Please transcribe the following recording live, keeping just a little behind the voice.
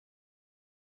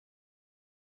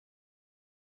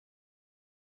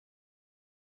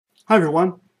Hi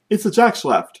everyone, it's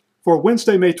TheJaxLeft for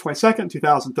Wednesday, May 22nd,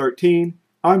 2013.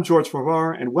 I'm George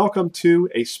Favar and welcome to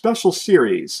a special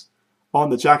series on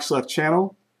the TheJaxLeft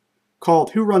channel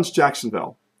called Who Runs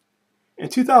Jacksonville. In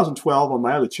 2012 on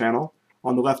my other channel,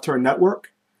 on the Left Turn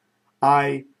Network,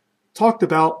 I talked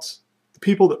about the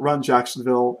people that run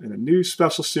Jacksonville in a new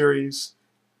special series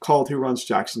called Who Runs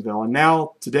Jacksonville. And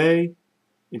now, today,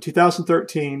 in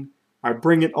 2013, I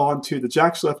bring it on to the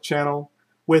TheJaxLeft channel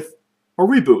with a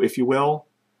reboot, if you will,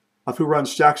 of Who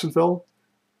Runs Jacksonville.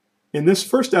 In this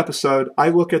first episode, I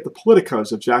look at the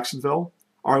politicos of Jacksonville,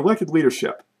 our elected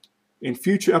leadership. In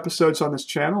future episodes on this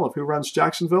channel of Who Runs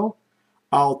Jacksonville,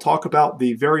 I'll talk about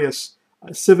the various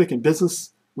civic and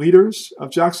business leaders of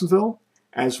Jacksonville,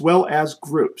 as well as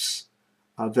groups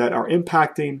that are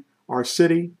impacting our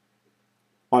city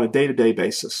on a day-to-day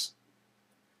basis.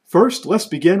 First, let's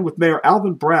begin with Mayor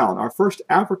Alvin Brown, our first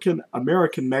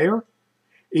African-American mayor,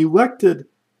 elected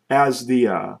as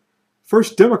the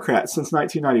first Democrat since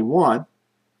 1991.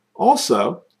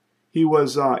 Also, he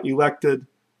was elected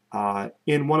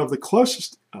in one of the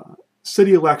closest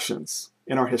city elections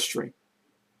in our history.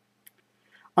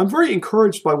 I'm very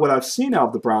encouraged by what I've seen out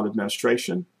of the Brown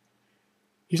administration.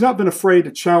 He's not been afraid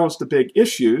to challenge the big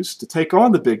issues, to take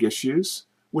on the big issues,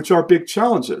 which are big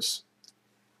challenges.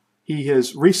 He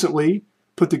has recently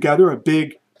put together a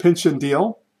big pension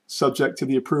deal, subject to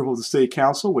the approval of the City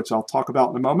Council, which I'll talk about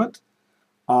in a moment.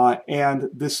 And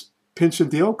this pension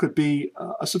deal could be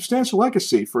a substantial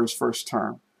legacy for his first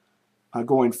term.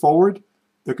 Going forward,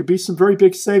 there could be some very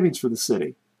big savings for the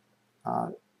city.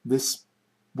 This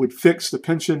would fix the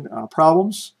pension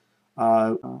problems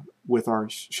with our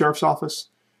sheriff's office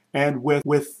and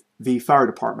with the fire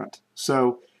department.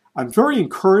 So I'm very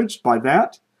encouraged by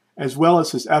that, as well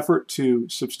as his effort to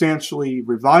substantially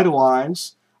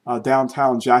revitalize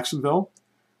downtown Jacksonville.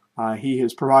 He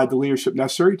has provided the leadership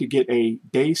necessary to get a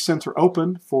day center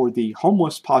open for the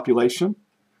homeless population.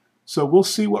 So we'll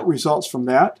see what results from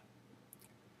that.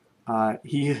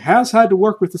 He has had to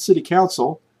work with the City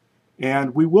Council,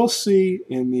 and we will see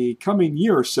in the coming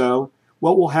year or so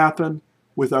what will happen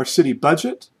with our city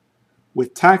budget,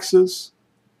 with taxes,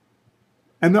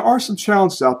 and there are some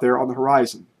challenges out there on the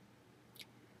horizon.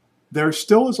 There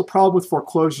still is a problem with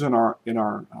foreclosures in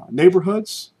our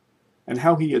neighborhoods, and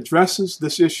how he addresses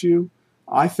this issue,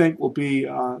 I think, will be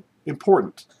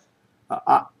important.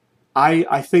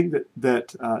 I think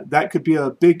that could be a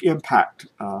big impact,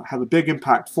 have a big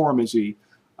impact for him as he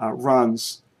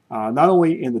runs, not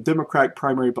only in the Democratic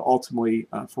primary, but ultimately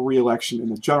for re-election in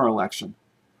the general election.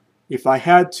 If I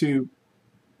had to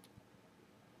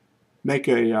make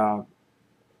a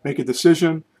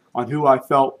decision on who I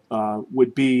felt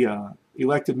would be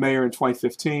elected mayor in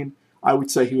 2015, I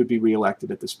would say he would be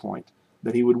reelected at this point.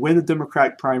 That he would win the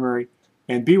Democratic primary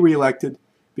and be reelected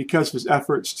because of his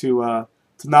efforts to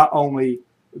not only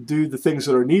do the things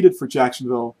that are needed for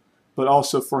Jacksonville, but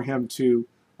also for him to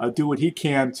do what he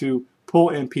can to pull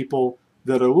in people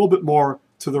that are a little bit more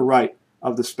to the right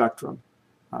of the spectrum.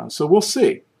 So we'll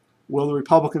see. Will the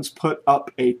Republicans put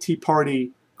up a Tea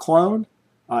Party clone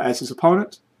as his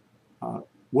opponent?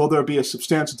 Will there be a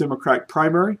substantial Democratic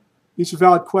primary? These are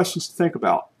valid questions to think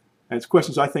about. And it's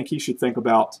questions I think he should think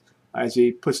about as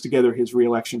he puts together his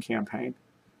re-election campaign.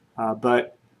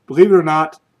 But believe it or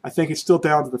not, I think it's still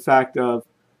down to the fact of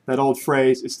that old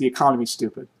phrase, it's the economy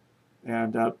stupid.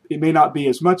 And it may not be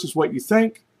as much as what you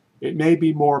think. It may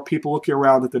be more people looking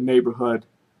around at the neighborhood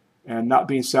and not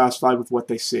being satisfied with what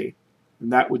they see.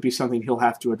 And that would be something he'll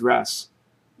have to address.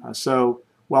 So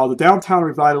while the downtown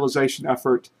revitalization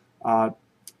effort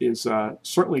is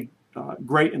certainly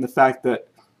great in the fact that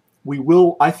we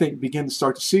will, I think, begin to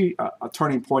start to see a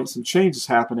turning point, some changes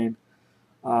happening.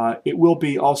 It will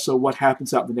be also what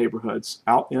happens out in the neighborhoods,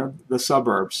 out in the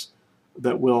suburbs,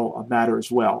 that will matter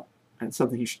as well. And it's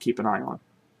something you should keep an eye on.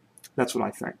 That's what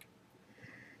I think.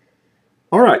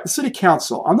 All right, the City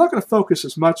Council. I'm not going to focus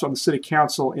as much on the City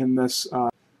Council in this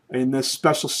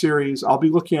special series. I'll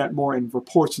be looking at more in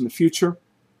reports in the future.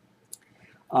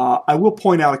 I will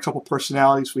point out a couple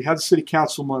personalities. We have the City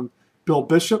Councilman Bill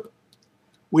Bishop.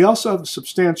 We also have a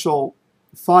substantial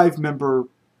 5-member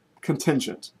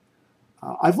contingent.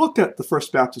 I've looked at the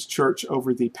First Baptist Church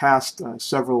over the past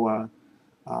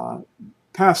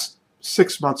past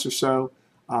 6 months or so.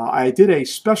 I did a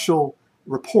special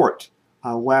report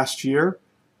last year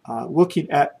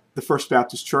looking at the First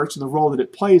Baptist Church and the role that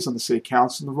it plays on the City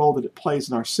Council and the role that it plays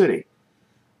in our city.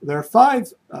 There are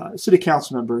 5 City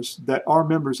Council members that are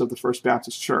members of the First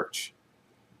Baptist Church.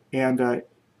 And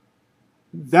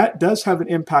that does have an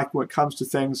impact when it comes to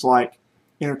things like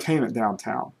entertainment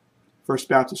downtown. First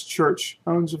Baptist Church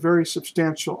owns a very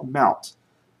substantial amount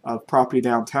of property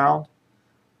downtown,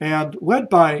 and led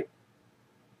by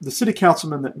the city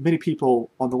councilman that many people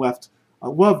on the left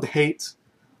love to hate,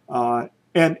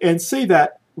 and say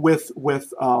that with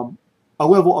a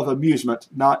level of amusement,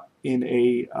 not in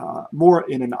a more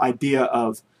in an idea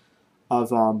of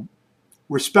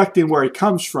respecting where he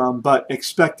comes from, but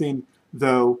expecting,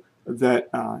 though, that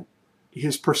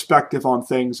his perspective on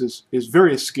things is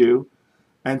very askew,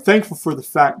 and thankful for the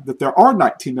fact that there are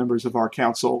 19 members of our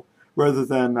council rather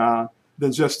than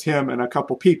just him and a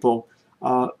couple people.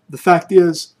 The fact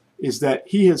is that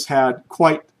he has had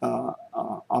quite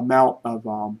amount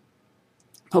of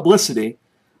publicity,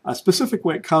 specific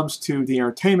when it comes to the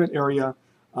entertainment area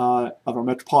of our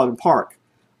Metropolitan Park.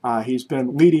 He's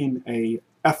been leading an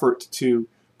effort to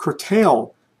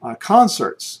curtail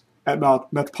concerts at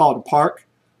Metropolitan Park.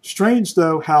 Strange,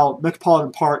 though, how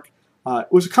Metropolitan Park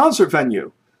was a concert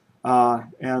venue,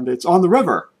 and it's on the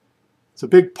river. It's a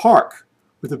big park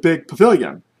with a big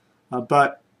pavilion.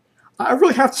 But I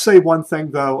really have to say one thing,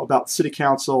 though, about the City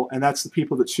Council, and that's the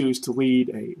people that choose to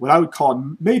lead what I would call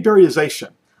a Mayberryization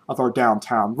of our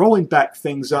downtown, rolling back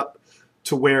things up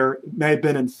to where it may have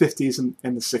been in the 50s and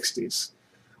the 60s,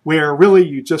 where really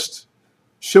you just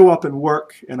show up and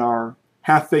work in our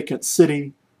half-vacant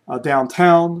city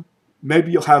downtown.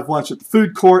 Maybe you'll have lunch at the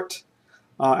food court,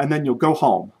 and then you'll go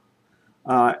home.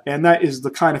 And that is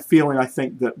the kind of feeling I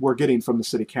think that we're getting from the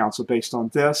City Council based on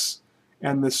this,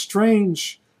 and the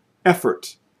strange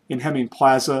effort in Hemming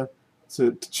Plaza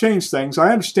to change things.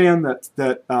 I understand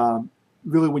that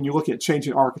really when you look at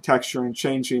changing architecture and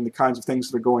changing the kinds of things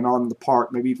that are going on in the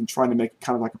park, maybe even trying to make it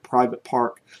kind of like a private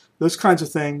park, those kinds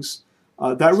of things,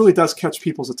 that really does catch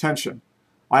people's attention.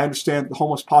 I understand the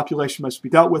homeless population must be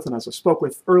dealt with, and as I spoke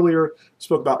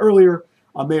about earlier,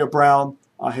 Mayor Brown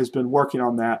has been working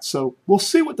on that. So we'll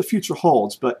see what the future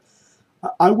holds, but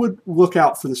I would look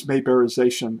out for this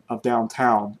Mayberryization of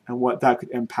downtown and what that could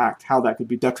impact, how that could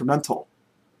be detrimental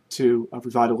to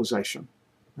revitalization.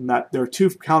 And that there are two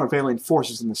countervailing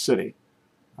forces in the city.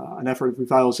 An effort of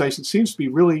revitalization seems to be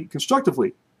really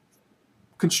constructively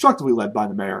led by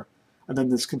the mayor, and then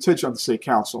this contingent on the city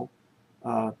council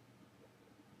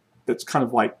that's kind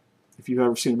of like, if you've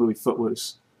ever seen the movie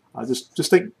Footloose, just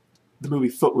think the movie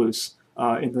Footloose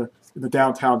in the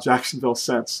downtown Jacksonville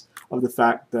sense of the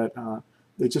fact that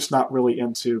they're just not really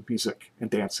into music and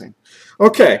dancing.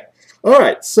 Okay, all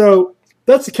right, so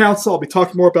that's the council. I'll be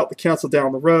talking more about the council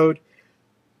down the road.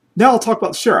 Now I'll talk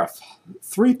about the sheriff.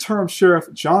 Three-term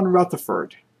Sheriff John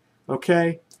Rutherford.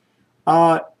 Okay,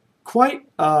 quite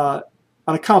an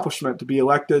accomplishment to be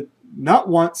elected not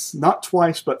once, not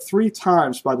twice, but 3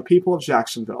 times by the people of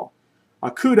Jacksonville.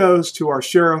 Kudos to our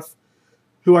sheriff,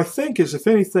 who I think is, if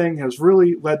anything, has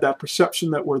really led that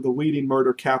perception that we're the leading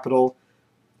murder capital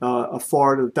of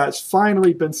Florida. That's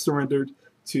finally been surrendered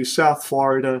to South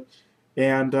Florida,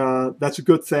 and that's a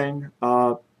good thing.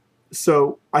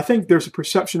 So I think there's a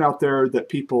perception out there that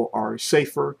people are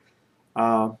safer.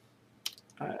 I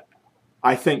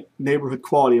think neighborhood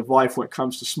quality of life when it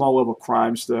comes to small-level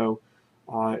crimes, though,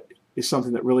 is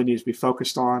something that really needs to be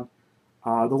focused on.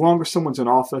 The longer someone's in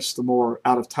office, the more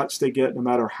out of touch they get, no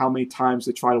matter how many times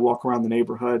they try to walk around the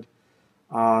neighborhood.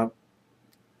 I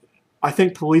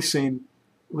think policing,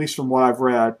 at least from what I've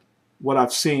read, what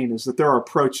I've seen, is that there are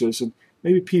approaches, and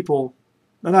maybe people,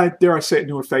 and dare I say it,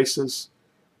 newer faces,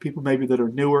 people maybe that are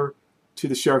newer to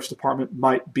the sheriff's department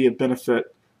might be a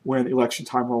benefit when election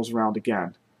time rolls around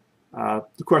again.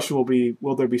 The question will be,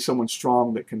 will there be someone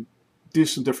strong that can do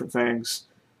some different things?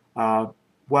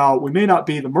 While we may not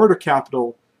be the murder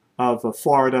capital of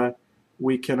Florida,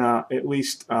 we can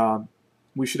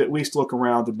we should at least look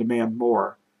around and demand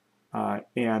more.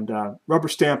 And rubber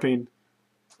stamping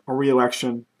a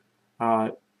re-election,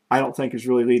 I don't think is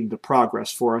really leading to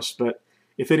progress for us. But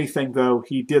if anything, though,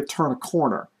 he did turn a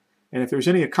corner. And if there's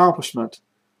any accomplishment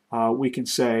we can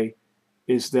say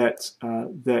is that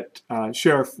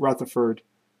Sheriff Rutherford,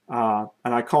 and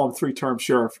I call him 3-term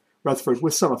Sheriff Rutherford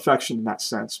with some affection in that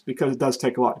sense, because it does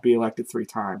take a lot to be elected 3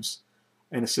 times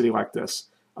in a city like this.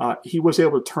 He was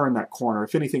able to turn that corner,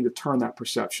 if anything, to turn that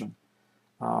perception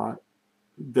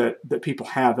that people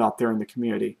have out there in the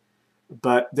community.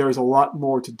 But there's a lot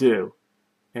more to do.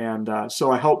 And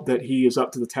so I hope that he is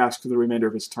up to the task for the remainder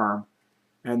of his term,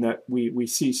 and that we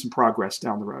see some progress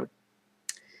down the road.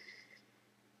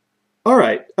 All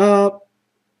right, going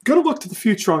to look to the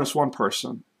future on this one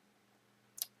person.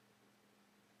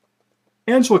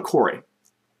 Angela Corey,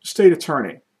 state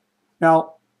attorney.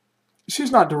 Now,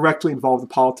 she's not directly involved in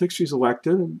politics. She's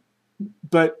elected,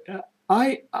 but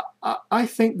I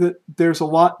think that there's a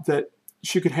lot that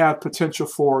she could have potential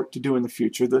to do in the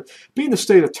future. Being the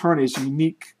state attorney is a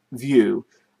unique view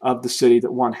of the city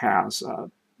that one has.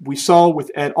 We saw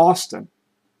with Ed Austin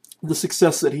the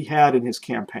success that he had in his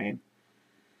campaign.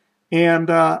 And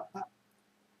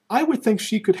I would think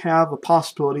she could have a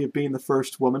possibility of being the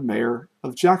first woman mayor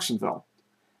of Jacksonville.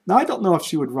 Now, I don't know if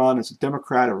she would run as a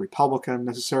Democrat or Republican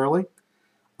necessarily,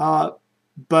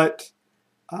 but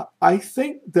I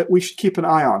think that we should keep an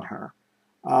eye on her.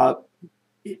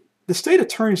 The state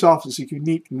attorney's office is a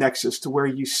unique nexus to where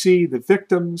you see the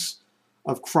victims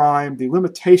of crime, the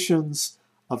limitations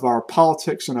of our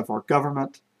politics and of our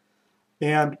government.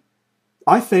 And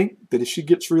I think that if she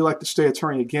gets reelected state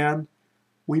attorney again,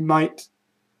 we might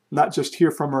not just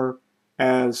hear from her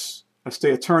as a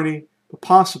state attorney, but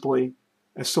possibly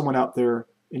as someone out there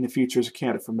in the future as a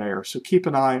candidate for mayor. So keep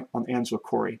an eye on Angela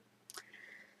Corey.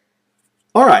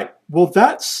 All right, well,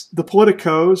 that's the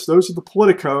Politicos. Those are the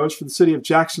Politicos for the city of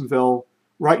Jacksonville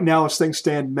right now as things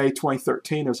stand in May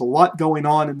 2013. There's a lot going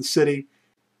on in the city.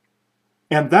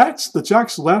 And that's the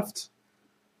TheJaxLeft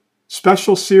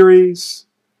special series,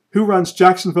 Who Runs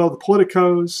Jacksonville, the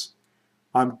Politicos.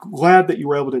 I'm glad that you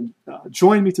were able to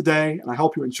join me today, and I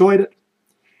hope you enjoyed it.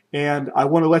 And I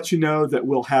want to let you know that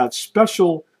we'll have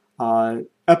special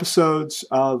episodes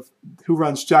of Who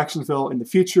Runs Jacksonville in the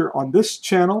future on this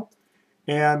channel.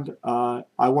 And I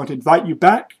want to invite you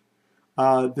back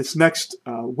this next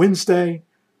Wednesday.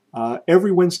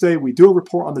 Every Wednesday we do a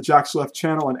report on the TheJaxLeft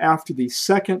channel, and after the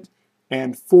second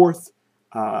and fourth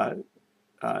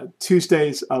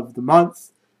Tuesdays of the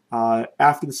month,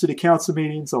 after the city council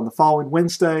meetings on the following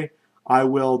Wednesday, I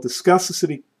will discuss the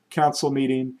city council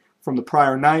meeting from the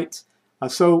prior night.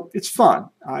 So it's fun.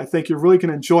 I think you're really going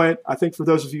to enjoy it. I think for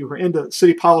those of you who are into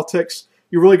city politics,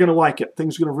 you're really going to like it.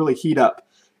 Things are going to really heat up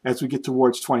as we get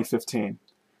towards 2015.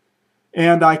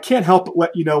 And I can't help but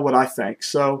let you know what I think.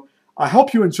 So I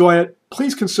hope you enjoy it.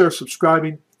 Please consider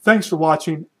subscribing. Thanks for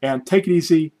watching, and take it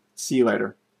easy. See you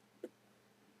later.